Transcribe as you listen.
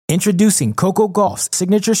Introducing Coco Gauff's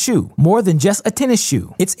signature shoe, more than just a tennis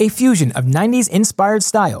shoe. It's a fusion of 90s-inspired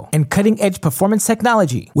style and cutting-edge performance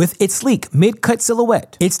technology. With its sleek mid-cut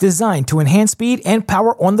silhouette, it's designed to enhance speed and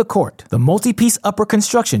power on the court. The multi-piece upper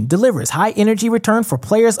construction delivers high-energy return for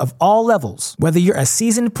players of all levels. Whether you're a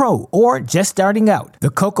seasoned pro or just starting out, the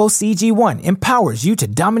Coco CG1 empowers you to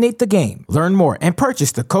dominate the game. Learn more and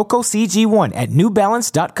purchase the Coco CG1 at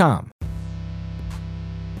newbalance.com.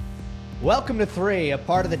 Welcome to 3, a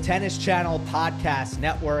part of the Tennis Channel Podcast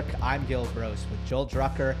Network. I'm Gil Gross with Joel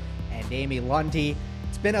Drucker and Amy Lundy.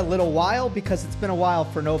 It's been a little while because it's been a while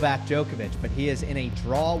for Novak Djokovic, but he is in a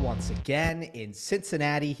draw once again in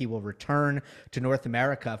Cincinnati. He will return to North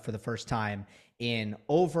America for the first time in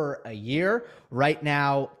over a year. Right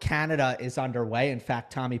now, Canada is underway. In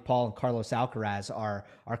fact, Tommy Paul and Carlos Alcaraz are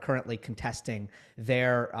currently contesting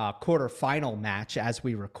their quarterfinal match as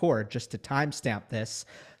we record, just to timestamp this.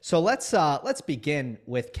 So let's begin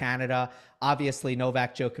with Canada. Obviously,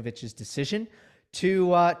 Novak Djokovic's decision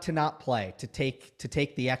to not play, to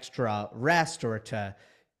take the extra rest or to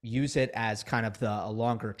use it as kind of a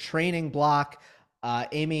longer training block.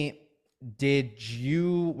 Amy,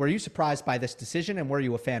 were you surprised by this decision, and were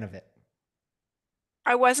you a fan of it?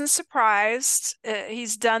 I wasn't surprised.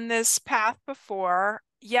 He's done this path before.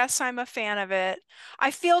 Yes, I'm a fan of it.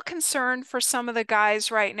 I feel concerned for some of the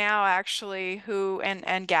guys right now, actually, who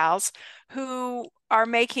and gals who are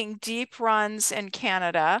making deep runs in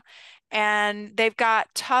Canada, and they've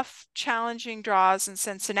got tough, challenging draws in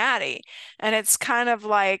Cincinnati. And it's kind of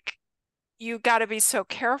like you got to be so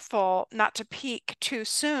careful not to peak too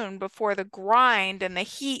soon before the grind and the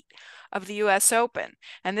heat of the US Open.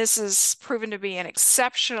 And this has proven to be an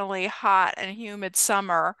exceptionally hot and humid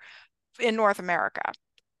summer in North America.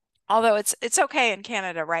 Although it's okay in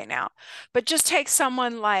Canada right now. But just take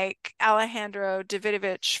someone like Alejandro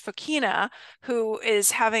Davidovich Fokina, who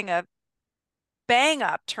is having a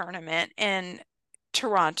bang-up tournament in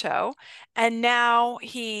Toronto, and now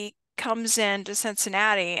he comes into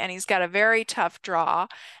Cincinnati and he's got a very tough draw.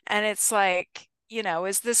 And it's like,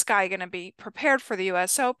 is this guy going to be prepared for the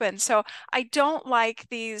US Open? So I don't like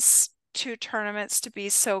these two tournaments to be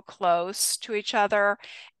so close to each other.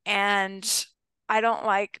 And I don't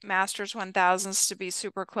like Masters 1000s to be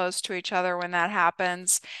super close to each other when that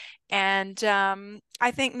happens. And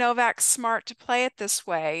I think Novak's smart to play it this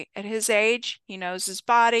way. At his age, he knows his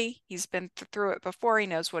body. He's been through it before. He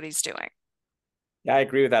knows what he's doing. Yeah, I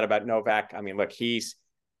agree with that about Novak. I mean, look,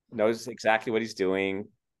 knows exactly what he's doing.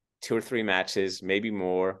 2 or 3 matches, maybe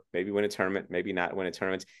more, maybe win a tournament, maybe not win a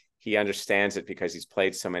tournament. He understands it because he's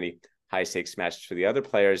played so many high stakes matches for the other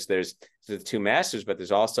players. There's the 2 Masters, but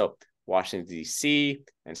there's also Washington, D.C.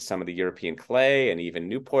 and some of the European clay and even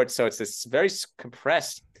Newport. So it's this very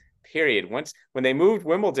compressed period. When they moved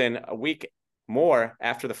Wimbledon a week more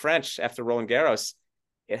after the French, after Roland Garros,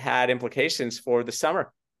 it had implications for the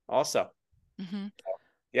summer also. Mm-hmm.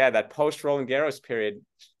 Yeah, that post Roland Garros period,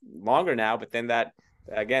 longer now, but then that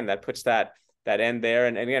puts that end there.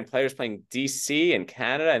 And again, players playing DC and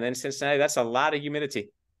Canada and then Cincinnati, that's a lot of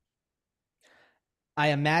humidity. I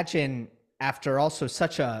imagine after also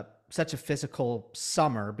such a physical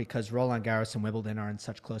summer, because Roland Garros and Wimbledon are in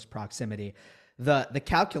such close proximity, the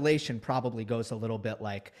calculation probably goes a little bit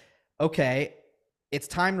like, okay, it's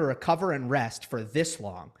time to recover and rest for this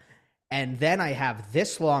long, and then I have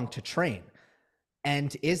this long to train.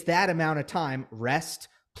 And is that amount of time, rest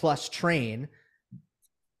plus train,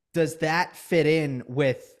 does that fit in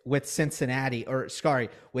with Cincinnati, or sorry,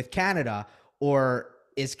 with Canada, or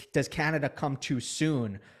does Canada come too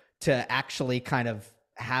soon to actually kind of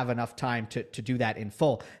have enough time to do that in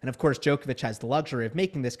full? And of course, Djokovic has the luxury of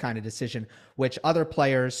making this kind of decision, which other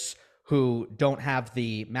players who don't have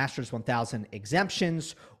the Masters 1000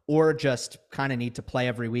 exemptions or just kind of need to play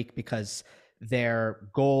every week because their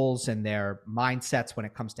goals and their mindsets when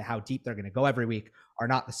it comes to how deep they're going to go every week are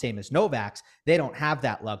not the same as Novak's. They don't have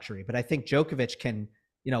that luxury. But I think Djokovic can,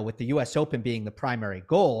 with the US Open being the primary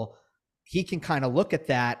goal, he can kind of look at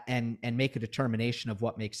that and make a determination of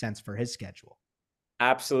what makes sense for his schedule.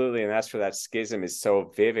 Absolutely. And that's where that schism is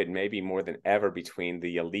so vivid, maybe more than ever, between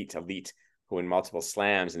the elite who win multiple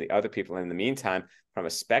slams and the other people. In the meantime, from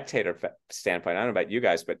a spectator standpoint, I don't know about you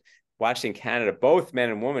guys, but watching Canada, both men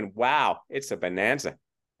and women, wow, it's a bonanza.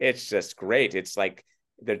 It's just great. It's like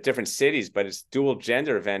they're different cities, but it's dual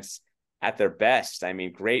gender events at their best. I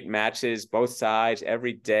mean, great matches, both sides,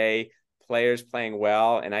 every day, players playing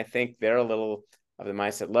well. And I think they're a little of the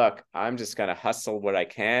mindset, look, I'm just going to hustle what I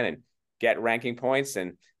can and get ranking points,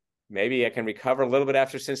 and maybe I can recover a little bit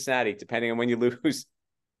after Cincinnati, depending on when you lose.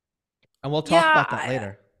 And we'll talk about that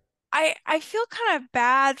later. I feel kind of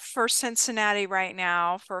bad for Cincinnati right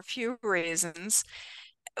now for a few reasons.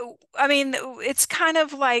 I mean, it's kind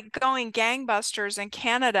of like going gangbusters in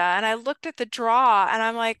Canada. And I looked at the draw and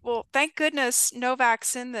I'm like, well, thank goodness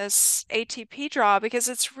Novak's in this ATP draw because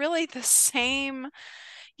it's really the same,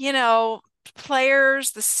 you know,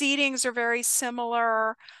 players. The seedings are very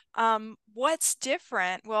similar. What's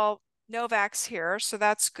different? Well, Novak's here, so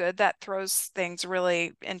that's good. That throws things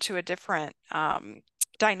really into a different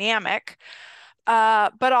dynamic.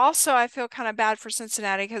 But also I feel kind of bad for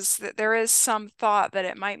Cincinnati because there is some thought that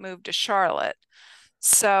it might move to Charlotte.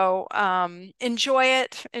 So enjoy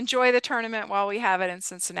it. Enjoy the tournament while we have it in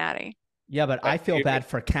Cincinnati. Yeah, but I feel bad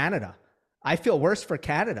for Canada. I feel worse for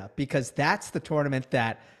Canada because that's the tournament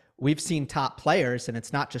that we've seen top players, and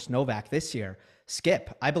it's not just Novak this year,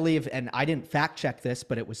 skip. I believe, and I didn't fact check this,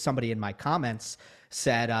 but it was somebody in my comments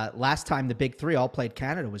said last time the big three all played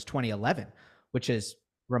Canada was 2011, which is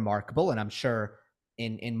remarkable. And I'm sure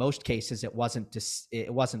in most cases it wasn't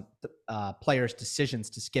players' decisions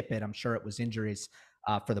to skip it. I'm sure it was injuries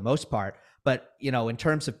for the most part. But, you know, in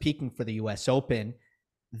terms of peaking for the US Open,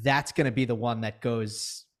 that's going to be the one that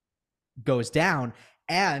goes down.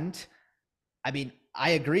 And I mean,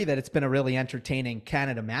 I agree that it's been a really entertaining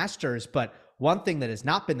Canada Masters, but one thing that has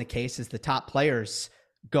not been the case is the top players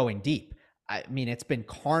going deep. I mean, it's been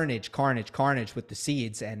carnage with the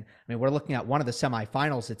seeds. And I mean, we're looking at one of the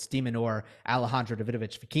semifinals. It's De Minaur, Alejandro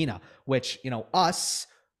Davidovich Fokina, which, you know,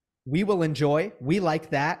 we will enjoy. We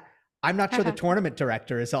like that. I'm not sure the tournament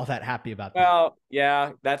director is all that happy about that. Well,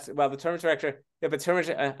 yeah, the tournament director, yeah, but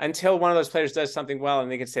until one of those players does something well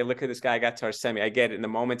and they can say, look at this guy, got to our semi. I get it in the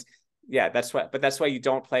moment. Yeah, that's why you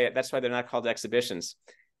don't play it. That's why they're not called exhibitions.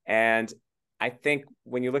 And I think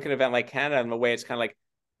when you look at an event like Canada, in a way, it's kind of like,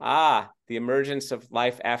 the emergence of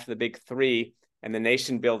life after the big three and the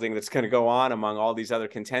nation building that's going to go on among all these other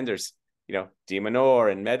contenders, you know, De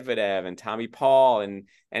Minaur and Medvedev and Tommy Paul and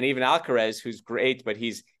even Alcaraz, who's great, but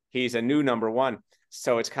he's a new number one.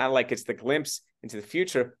 So it's kind of like it's the glimpse into the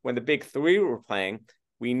future. When the big three were playing,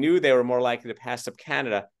 we knew they were more likely to pass up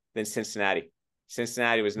Canada than Cincinnati.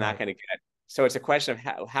 Cincinnati was not going to get it. So it's a question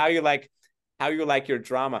of how you like your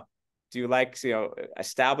drama. Do you like, you know,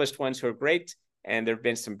 established ones who are great? And there have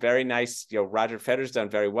been some very nice, you know, Roger Federer's done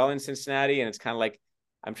very well in Cincinnati. And it's kind of like,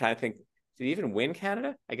 I'm trying to think, did he even win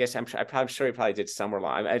Canada? I guess I'm sure he probably did somewhere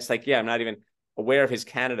along. It's like, yeah, I'm not even aware of his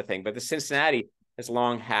Canada thing, but the Cincinnati has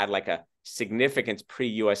long had like a significant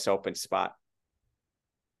pre-US Open spot.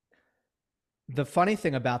 The funny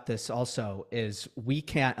thing about this also is we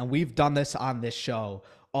can't, and we've done this on this show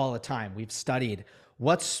all the time. We've studied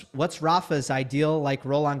what's Rafa's ideal, like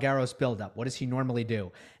Roland Garros buildup. What does he normally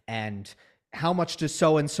do? And how much does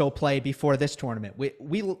so-and-so play before this tournament?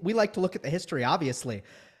 We like to look at the history, obviously.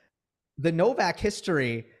 The Novak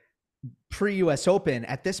history pre-US Open,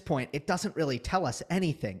 at this point, it doesn't really tell us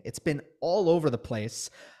anything. It's been all over the place.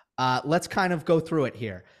 Let's kind of go through it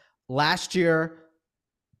here. Last year,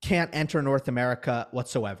 can't enter North America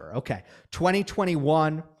whatsoever. Okay.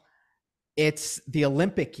 2021, it's the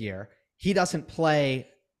Olympic year. He doesn't play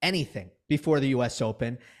anything before the US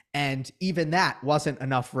Open. And even that wasn't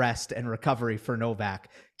enough rest and recovery for Novak,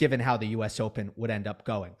 given how the US Open would end up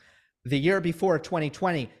going. The year before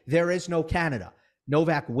 2020, there is no Canada.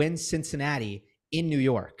 Novak wins Cincinnati in New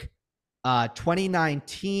York.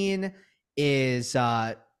 2019 is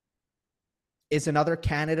another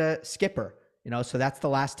Canada skipper. You know, so that's the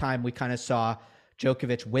last time we kind of saw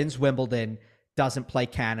Djokovic wins Wimbledon, doesn't play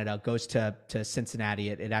Canada, goes to Cincinnati.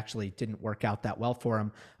 It actually didn't work out that well for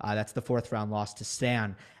him. That's the fourth round loss to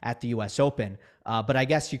Stan at the US Open. But I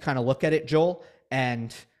guess you kind of look at it, Joel,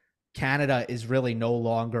 and Canada is really no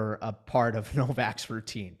longer a part of Novak's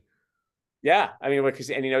routine. Yeah, I mean,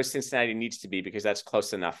 and you know, Cincinnati needs to be because that's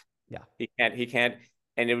close enough. Yeah, he can't,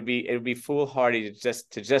 and it would be foolhardy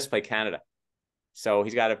to just play Canada. So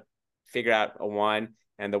he's got to figure out a one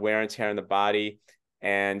and the wear and tear on the body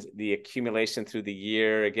and the accumulation through the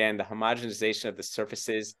year. Again, the homogenization of the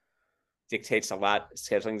surfaces dictates a lot.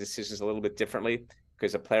 Scheduling decisions a little bit differently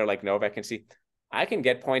because a player like Novak can see, I can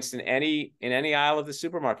get points in any aisle of the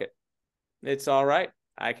supermarket. It's all right.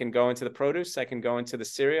 I can go into the produce. I can go into the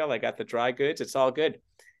cereal. I got the dry goods. It's all good.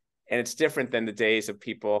 And it's different than the days of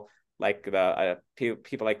people like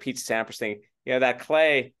people like Pete Sampras saying, you know, that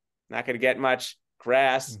clay, not going to get much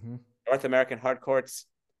grass, North American hard courts,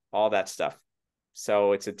 all that stuff.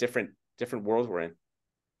 So it's a different world we're in.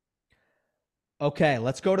 Okay,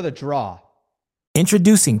 let's go to the draw.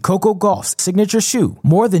 Introducing Coco Golf's signature shoe,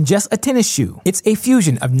 more than just a tennis shoe. It's a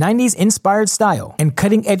fusion of 90s inspired style and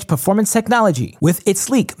cutting-edge performance technology. With its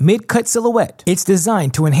sleek mid-cut silhouette, it's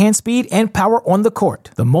designed to enhance speed and power on the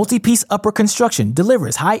court. The multi-piece upper construction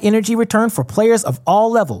delivers high energy return for players of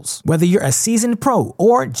all levels. Whether you're a seasoned pro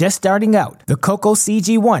or just starting out, the Coco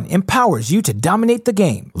CG1 empowers you to dominate the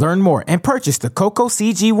game. Learn more and purchase the Coco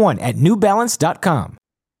CG1 at newbalance.com.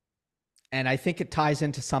 And I think it ties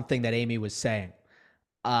into something that Amy was saying.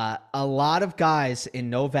 A lot of guys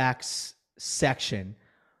in Novak's section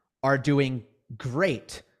are doing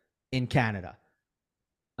great in Canada.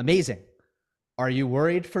 Amazing. Are you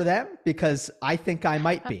worried for them? Because I think I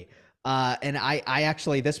might be. And I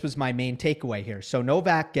actually, this was my main takeaway here. So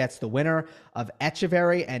Novak gets the winner of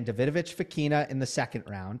Echeverry and Davidovich Fokina in the second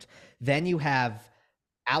round. Then you have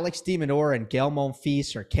Alex de Minaur and Gael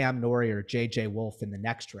Monfils or Cam Norrie or JJ Wolf in the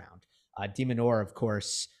next round. De Minaur, of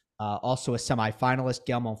course, also a semifinalist.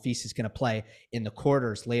 Gael Monfils is going to play in the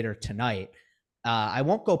quarters later tonight. I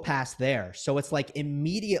won't go past there. So it's like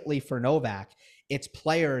immediately for Novak, it's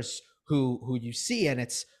players who you see and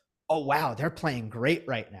it's, oh, wow, they're playing great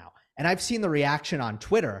right now. And I've seen the reaction on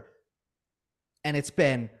Twitter and it's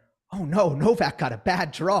been, oh no, Novak got a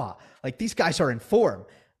bad draw. Like these guys are in form.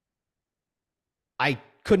 I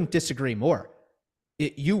couldn't disagree more.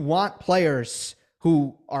 You want players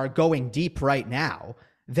who are going deep right now.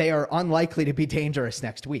 They are unlikely to be dangerous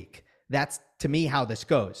next week. That's, to me, how this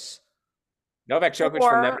goes. Novak Djokovic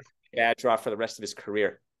will never get a bad draw for the rest of his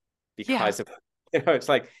career because of, it's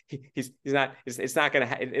like it's not going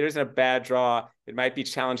to, it isn't a bad draw. It might be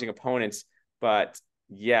challenging opponents, but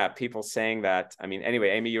yeah, people saying that. I mean,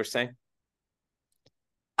 anyway, Amy, you were saying?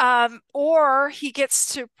 Or he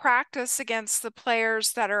gets to practice against the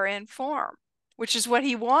players that are in form, which is what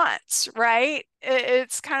he wants, right?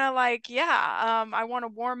 It's kind of like, I want to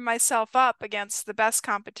warm myself up against the best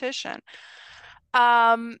competition.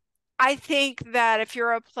 I think that if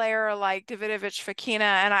you're a player like Davidovich Fokina,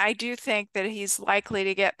 and I do think that he's likely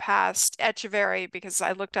to get past Echeverry because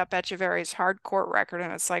I looked up Echeverry's hard court record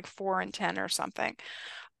and it's like 4-10 or something.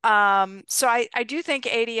 So I do think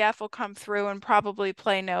ADF will come through and probably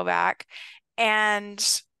play Novak. And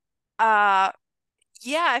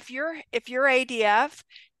if you're ADF,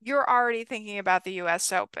 you're already thinking about the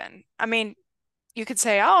US Open. I mean, you could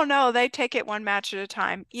say, oh no, they take it one match at a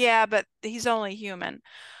time. Yeah, but he's only human.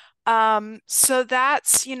 So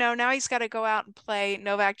that's, now he's got to go out and play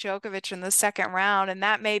Novak Djokovic in the second round, and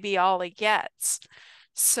that may be all he gets.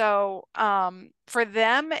 So for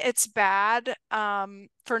them, it's bad.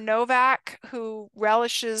 For Novak, who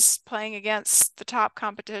relishes playing against the top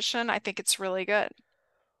competition, I think it's really good.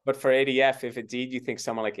 But for ADF, if indeed you think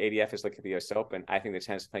someone like ADF is looking at the US Open, I think the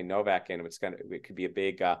chance to play Novak in it could be a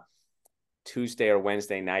big Tuesday or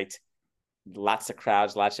Wednesday night. Lots of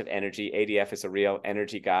crowds, lots of energy. ADF is a real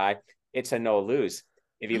energy guy. It's a no lose.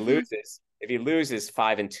 If he loses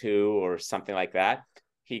 5-2 or something like that,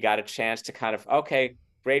 he got a chance to kind of, okay,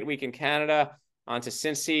 great week in Canada, on to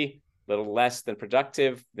Cincy, a little less than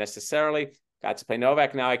productive necessarily. Got to play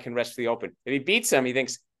Novak. Now I can rest for the Open. If he beats him, he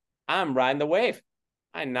thinks, I'm riding the wave.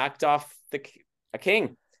 I knocked off a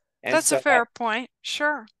king. And that's a fair point.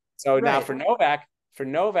 Sure. So now for Novak,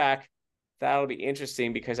 that'll be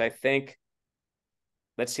interesting because I think,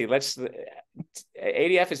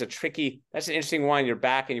 ADF is that's an interesting one. You're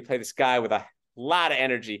back and you play this guy with a lot of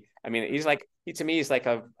energy. I mean, he's like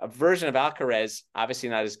a version of Alcaraz, obviously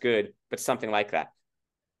not as good, but something like that.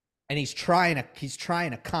 And he's trying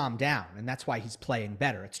to calm down, and that's why he's playing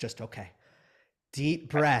better. It's just, okay,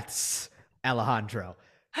 deep breaths, Alejandro.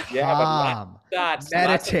 Calm,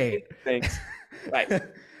 meditate. Right.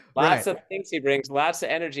 Lots of things he brings, lots of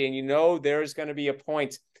energy, and there's going to be a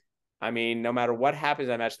point. I mean, no matter what happens in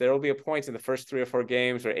that match, there will be a point in the first 3 or 4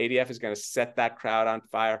 games where ADF is going to set that crowd on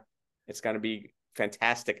fire. It's going to be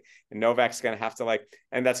fantastic. And Novak's going to have to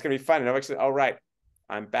and that's going to be fun. And Novak's like, oh, right,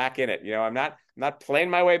 I'm back in it. I'm not playing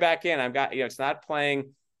my way back in. It's not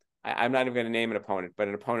playing. I'm not even going to name an opponent, but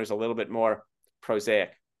an opponent is a little bit more prosaic.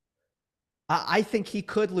 I think he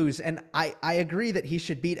could lose, and I agree that he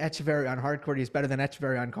should beat Echeverry on hard court. He's better than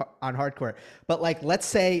Echeverry on hard court. But let's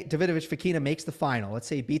say Davidovich Fokina makes the final. Let's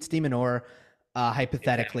say he beats de Minaur,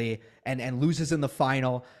 hypothetically, and loses in the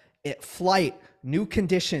final. Flight, new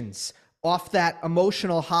conditions, off that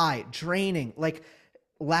emotional high, draining.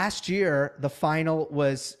 Last year, the final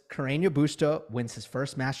was Carreño Busta wins his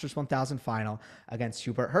first Masters 1000 final against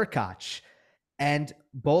Hubert Hurkacz. And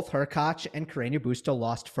both Hurkacz and Carreño Busta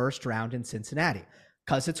lost first round in Cincinnati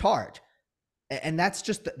because it's hard. And that's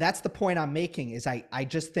the point I'm making is I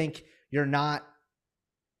just think you're not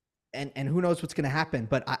and who knows what's going to happen.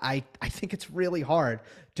 But I think it's really hard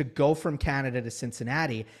to go from Canada to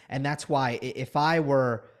Cincinnati. And that's why if I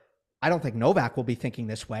don't think Novak will be thinking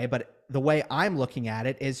this way, but the way I'm looking at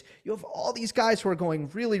it is you have all these guys who are going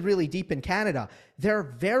really, really deep in Canada. They're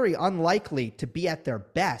very unlikely to be at their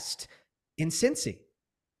best in Cincy.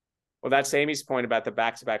 Well, that's Amy's point about the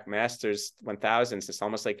back-to-back Masters 1000s. It's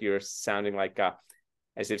almost like you're sounding like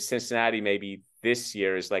as if Cincinnati maybe this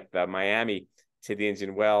year is like the Miami to the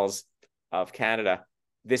Indian Wells of Canada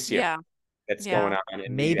this year. Yeah. That's going on.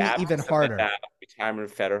 And maybe even harder. Like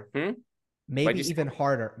retirement of Federer. Maybe even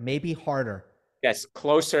harder. Maybe harder. Yes,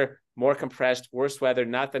 closer, more compressed, worse weather,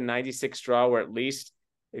 not the 96 draw where at least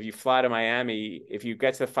if you fly to Miami, if you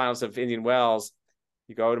get to the finals of Indian Wells,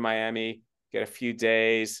 you go to Miami, get a few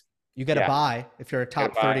days. You get a bye if you're a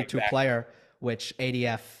top 32 player, which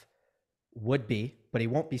ADF would be, but he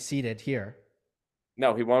won't be seated here.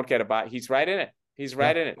 No, he won't get a bye. He's right in it. He's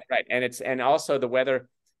right in it. Right. And also the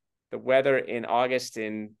weather in August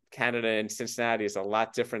in Canada and Cincinnati is a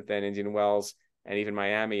lot different than Indian Wells and even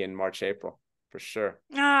Miami in March, April, for sure.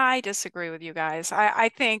 I disagree with you guys. I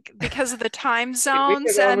think because of the time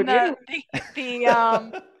zones and the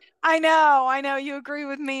I know you agree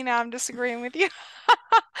with me. Now I'm disagreeing with you.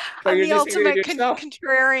 I'm the ultimate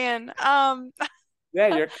contrarian.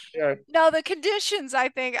 Yeah, you're no, the conditions, I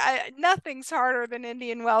think nothing's harder than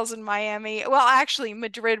Indian Wells and Miami. Well, actually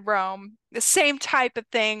Madrid, Rome, the same type of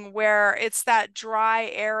thing where it's that dry,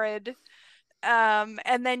 arid,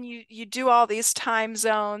 and then you do all these time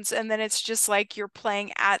zones, and then it's just like you're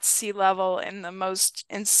playing at sea level in the most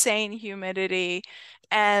insane humidity.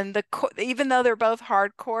 And even though they're both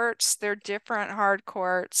hard courts, they're different hard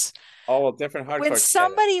courts. All different hard When courts.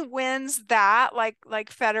 somebody wins that, like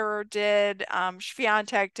Federer did,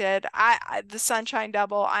 Swiatek did, the Sunshine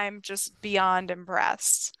Double, I'm just beyond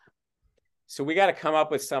impressed. So we got to come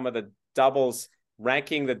up with some of the doubles,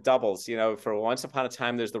 ranking the doubles. For once upon a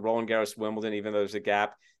time, there's the Roland Garros Wimbledon, even though there's a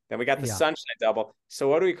gap. Then we got the Sunshine Double. So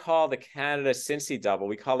what do we call the Canada Cincy Double?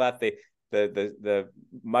 We call that the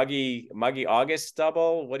muggy August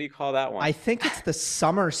double. What do you call that one? I think it's the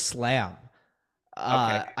Summer Slam.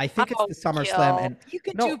 Okay. I think it's the Summer Slam, and you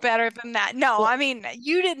can do better than that. No, I mean,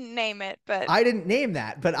 you didn't name it, but I didn't name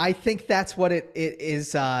that, but I think that's what it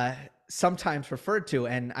is sometimes referred to.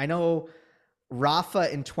 And I know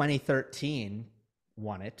Rafa in 2013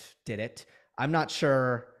 did it. I'm not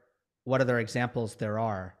sure what other examples there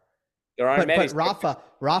are. There aren't many. But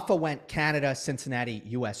Rafa went Canada, Cincinnati,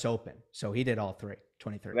 U.S. Open, so he did all three.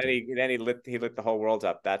 2013. Then he lit the whole world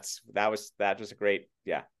up. That was a great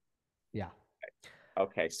yeah.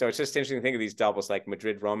 Okay, so it's just interesting to think of these doubles like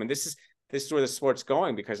Madrid, Rome, and this is where the sport's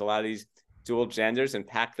going, because a lot of these dual genders and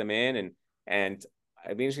pack them in, and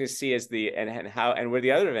it'd be interesting to see and where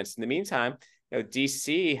the other events. In the meantime,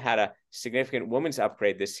 DC had a significant women's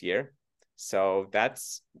upgrade this year, so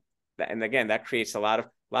and again that creates a lot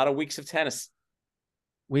of weeks of tennis.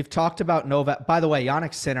 We've talked about Novak. By the way,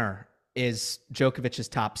 Jannik Sinner is Djokovic's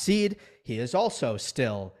top seed. He is also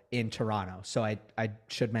still in Toronto, so I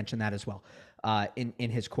should mention that as well.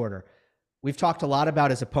 In his quarter, we've talked a lot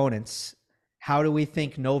about his opponents. How do we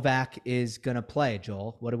think Novak is going to play,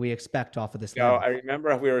 Joel? What do we expect off of this? I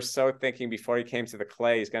remember we were so thinking before he came to the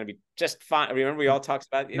clay, he's going to be just fine. Remember we all talked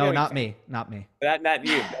about not me. Not you, that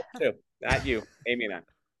too, not you, Amy and I.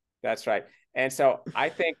 That's right. And so I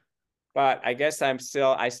think, but I guess I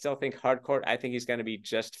still think hard court. I think he's going to be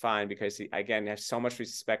just fine, because he, again, has so much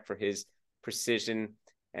respect for his precision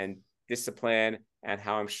and discipline, and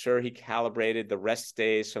how I'm sure he calibrated the rest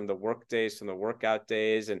days from the work days, from the workout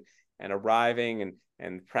days, and arriving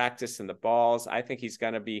and practice and the balls. I think he's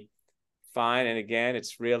going to be fine. And again,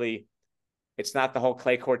 it's not the whole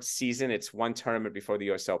clay court season. It's one tournament before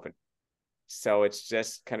the US Open. So it's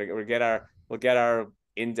just kind of, we'll get our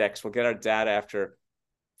index, we'll get our data after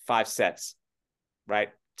 5 sets, right?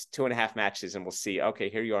 2.5 matches, and we'll see, okay,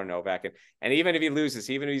 here you are, Novak. And even if he loses,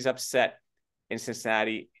 even if he's upset in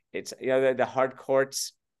Cincinnati, it's, the hard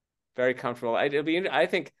courts, very comfortable. I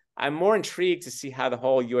think I'm more intrigued to see how the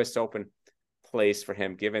whole US Open plays for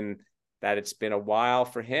him, given that it's been a while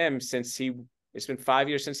for him it's been 5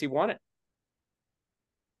 years since he won it.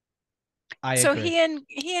 So he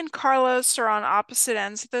and Carlos are on opposite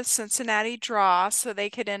ends of the Cincinnati draw, so they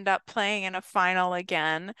could end up playing in a final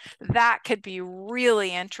again. That could be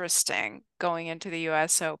really interesting going into the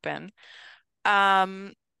US Open.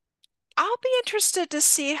 I'll be interested to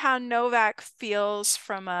see how Novak feels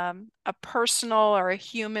from a personal or a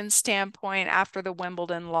human standpoint after the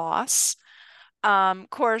Wimbledon loss. Of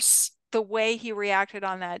course, the way he reacted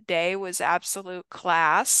on that day was absolute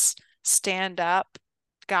class. Stand up,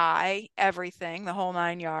 guy, everything, the whole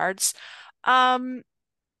 9 yards. Um,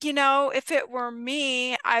 if it were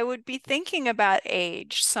me, I would be thinking about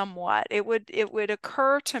age somewhat. It would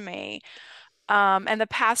occur to me, and the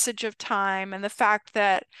passage of time and the fact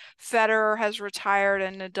that Federer has retired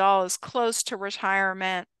and Nadal is close to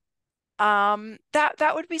retirement.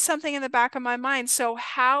 That would be something in the back of my mind. So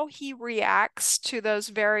how he reacts to those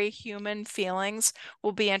very human feelings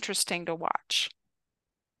will be interesting to watch.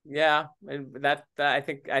 Yeah, and I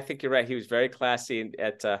think you're right. He was very classy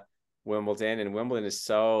at Wimbledon, and Wimbledon is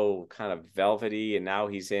so kind of velvety, and now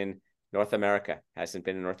he's in North America. Hasn't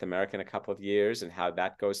been in North America in a couple of years, and how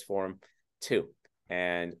that goes for him too.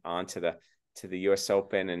 And on to the U.S.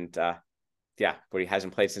 Open, and yeah, where he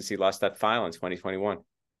hasn't played since he lost that final in 2021.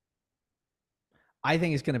 I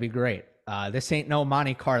think he's going to be great. This ain't no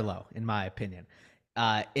Monte Carlo, in my opinion.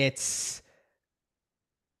 It's,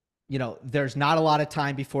 there's not a lot of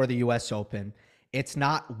time before the U.S. Open. It's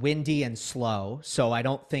not windy and slow, so I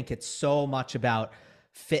don't think it's so much about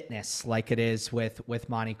fitness like it is with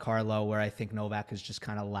Monte Carlo, where I think Novak has just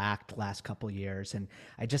kind of lacked last couple of years. And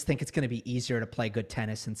I just think it's going to be easier to play good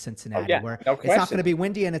tennis in Cincinnati, where it's not going to be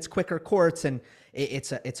windy and it's quicker courts, and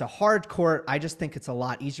it's a hard court. I just think it's a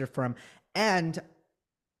lot easier for him. And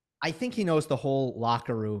I think he knows the whole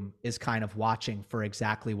locker room is kind of watching for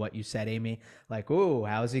exactly what you said, Amy. Like, ooh,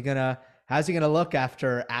 how's he gonna look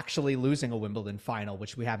after actually losing a Wimbledon final,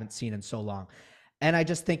 which we haven't seen in so long? And I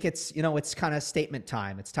just think it's kind of statement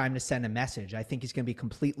time. It's time to send a message. I think he's going to be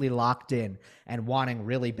completely locked in and wanting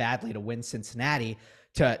really badly to win Cincinnati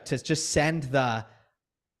to just send the,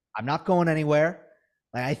 I'm not going anywhere.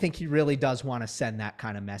 Like, I think he really does want to send that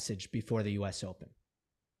kind of message before the U.S. Open.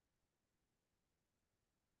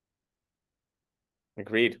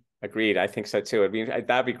 Agreed. I think so too.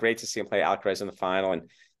 That'd be great to see him play Alcaraz in the final, and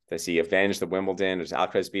does he avenge the Wimbledon, or does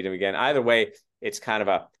Alcaraz beat him again? Either way, it's kind of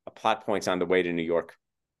a plot point on the way to New York.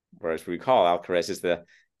 Whereas we recall, Alcaraz is the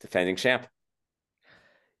defending champ.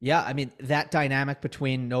 Yeah, I mean, that dynamic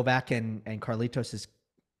between Novak and Carlitos is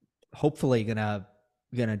hopefully gonna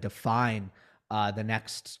define the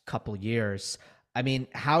next couple years. I mean,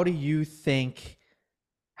 how do you think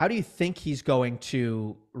he's going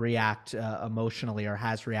to react emotionally, or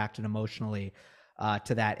has reacted emotionally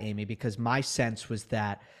to that, Amy? Because my sense was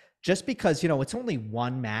that just because, it's only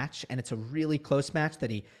one match and it's a really close match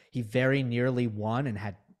that he very nearly won and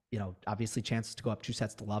had, obviously chances to go up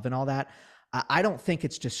 2-0 and all that. I don't think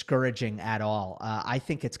it's discouraging at all. I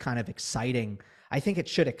think it's kind of exciting. I think it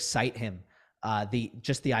should excite him.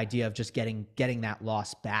 The idea of just getting that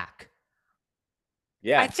loss back.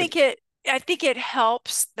 Yeah. I think it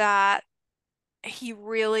helps that he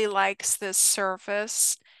really likes this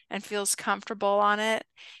surface and feels comfortable on it.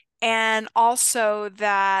 And also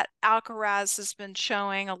that Alcaraz has been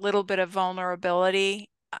showing a little bit of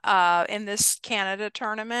vulnerability in this Canada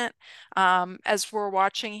tournament. As we're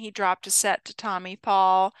watching, he dropped a set to Tommy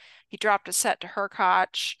Paul. He dropped a set to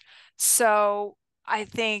Hurkacz. So I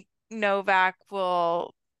think Novak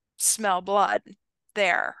will smell blood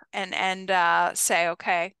there and say,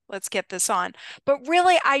 okay, let's get this on. But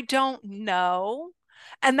really, I don't know.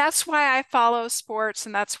 And that's why I follow sports,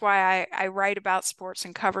 and that's why I write about sports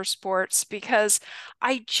and cover sports, because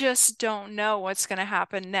I just don't know what's going to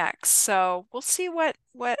happen next. So we'll see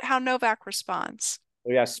how Novak responds.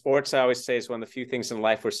 Well, yeah, sports, I always say, is one of the few things in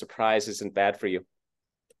life where surprise isn't bad for you.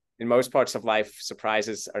 In most parts of life,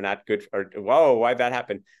 surprises are not good, or whoa, why'd that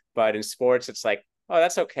happen? But in sports, it's like, oh,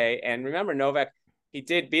 that's okay. And remember, Novak, he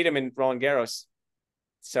did beat him in Roland Garros.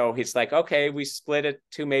 So he's like, okay, we split at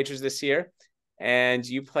 2 majors this year, and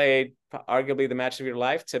you played arguably the match of your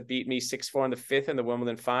life to beat me 6-4 in the 5th in the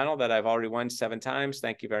Wimbledon final that I've already won 7 times.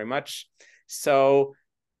 Thank you very much. So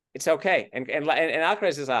it's okay. And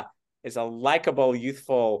Alcaraz is a likable,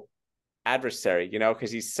 youthful adversary,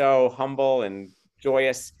 because he's so humble and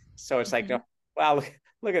joyous. So it's like, wow,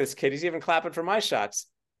 look at this kid. He's even clapping for my shots.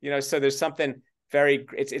 So there's something very,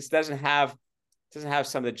 it doesn't have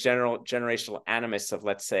some of the generational animus of,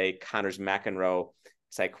 let's say, Connors McEnroe.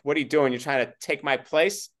 It's like, what are you doing? You're trying to take my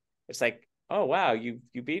place? It's like, oh, wow, you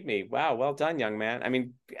beat me. Wow, well done, young man. I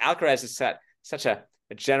mean, Alcaraz has set such a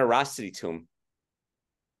generosity to him.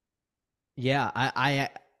 Yeah,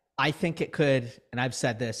 I think it could, and I've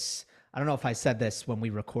said this, I don't know if I said this when we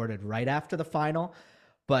recorded right after the final,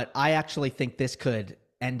 but I actually think this could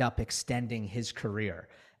end up extending his career,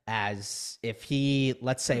 as if he,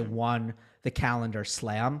 let's say, won the calendar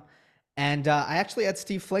slam. And I actually had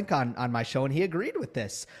Steve Flink on my show, and he agreed with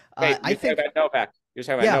this. Wait, I think about Novak. You're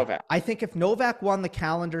talking about Novak. I think if Novak won the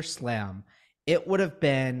calendar slam, it would have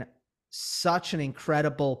been such an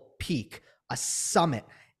incredible peak, a summit,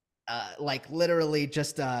 like literally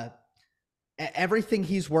just everything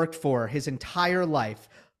he's worked for his entire life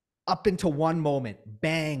up into one moment,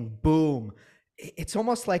 bang, boom. It's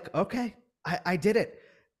almost like, okay, I did it.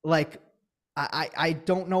 Like, I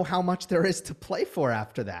don't know how much there is to play for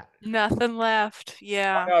after that. Nothing left.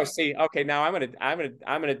 Yeah. Oh, see, okay, now I'm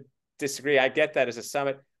gonna disagree. I get that as a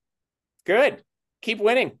summit. Good. Keep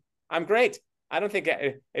winning. I'm great. I don't think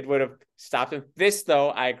it would have stopped him. This, though,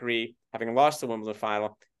 I agree, having lost the Wimbledon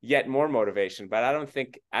final, yet more motivation. But I don't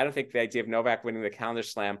think the idea of Novak winning the calendar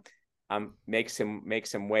slam makes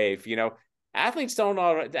him wave. You know, athletes don't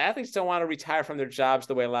want to retire from their jobs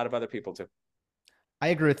the way a lot of other people do. I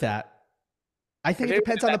agree with that. I think it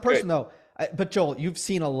depends on the person, though. But Joel, you've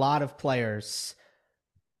seen a lot of players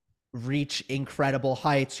reach incredible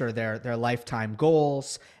heights or their lifetime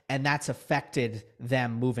goals, and that's affected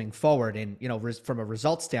them moving forward in, you know, from a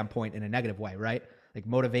result standpoint in a negative way, right? Like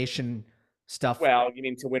motivation stuff. Well, you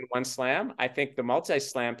mean to win one slam? I think the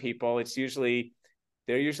multi-slam people, they're usually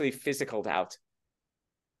physicaled out.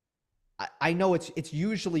 I know it's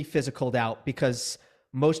usually physicaled out because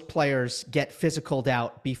most players get physicaled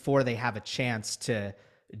out before they have a chance to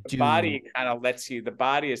do. The body kind of the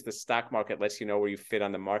body is the stock market, lets you know where you fit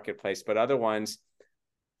on the marketplace. But other ones,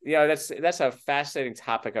 you know, that's a fascinating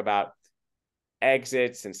topic about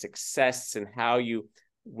exits and success and how you,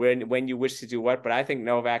 when you wish to do what. But I think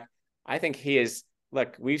Novak, he is,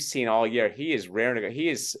 look, we've seen all year, he is rare to go. He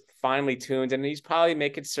is finely tuned, and he's probably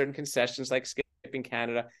making certain concessions like skipping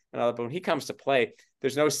Canada and all that. But when he comes to play,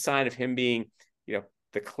 there's no sign of him being, you know,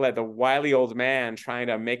 the wily old man trying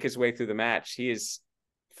to make his way through the match. He is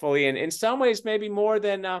fully in some ways, maybe more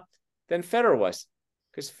than Federer was,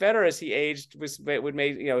 because Federer, as he aged, would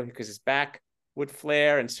make, you know, because his back would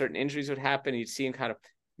flare and certain injuries would happen. You'd see him kind of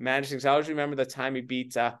manage things. I always remember the time he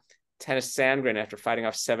beat Tennis Sandgren after fighting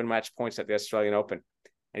off 7 match points at the Australian Open,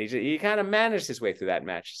 and he kind of managed his way through that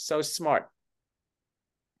match. So smart.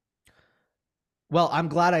 Well, I'm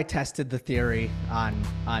glad I tested the theory on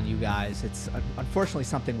you guys. It's unfortunately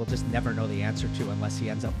something we'll just never know the answer to unless he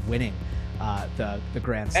ends up winning the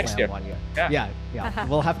Grand Slam one year. Yeah.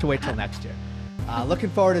 We'll have to wait till next year. Looking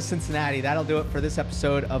forward to Cincinnati. That'll do it for this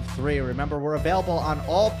episode of 3. Remember, we're available on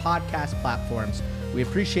all podcast platforms. We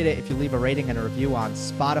appreciate it if you leave a rating and a review on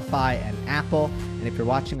Spotify and Apple. And if you're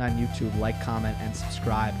watching on YouTube, like, comment, and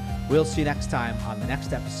subscribe. We'll see you next time on the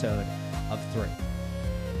next episode of 3.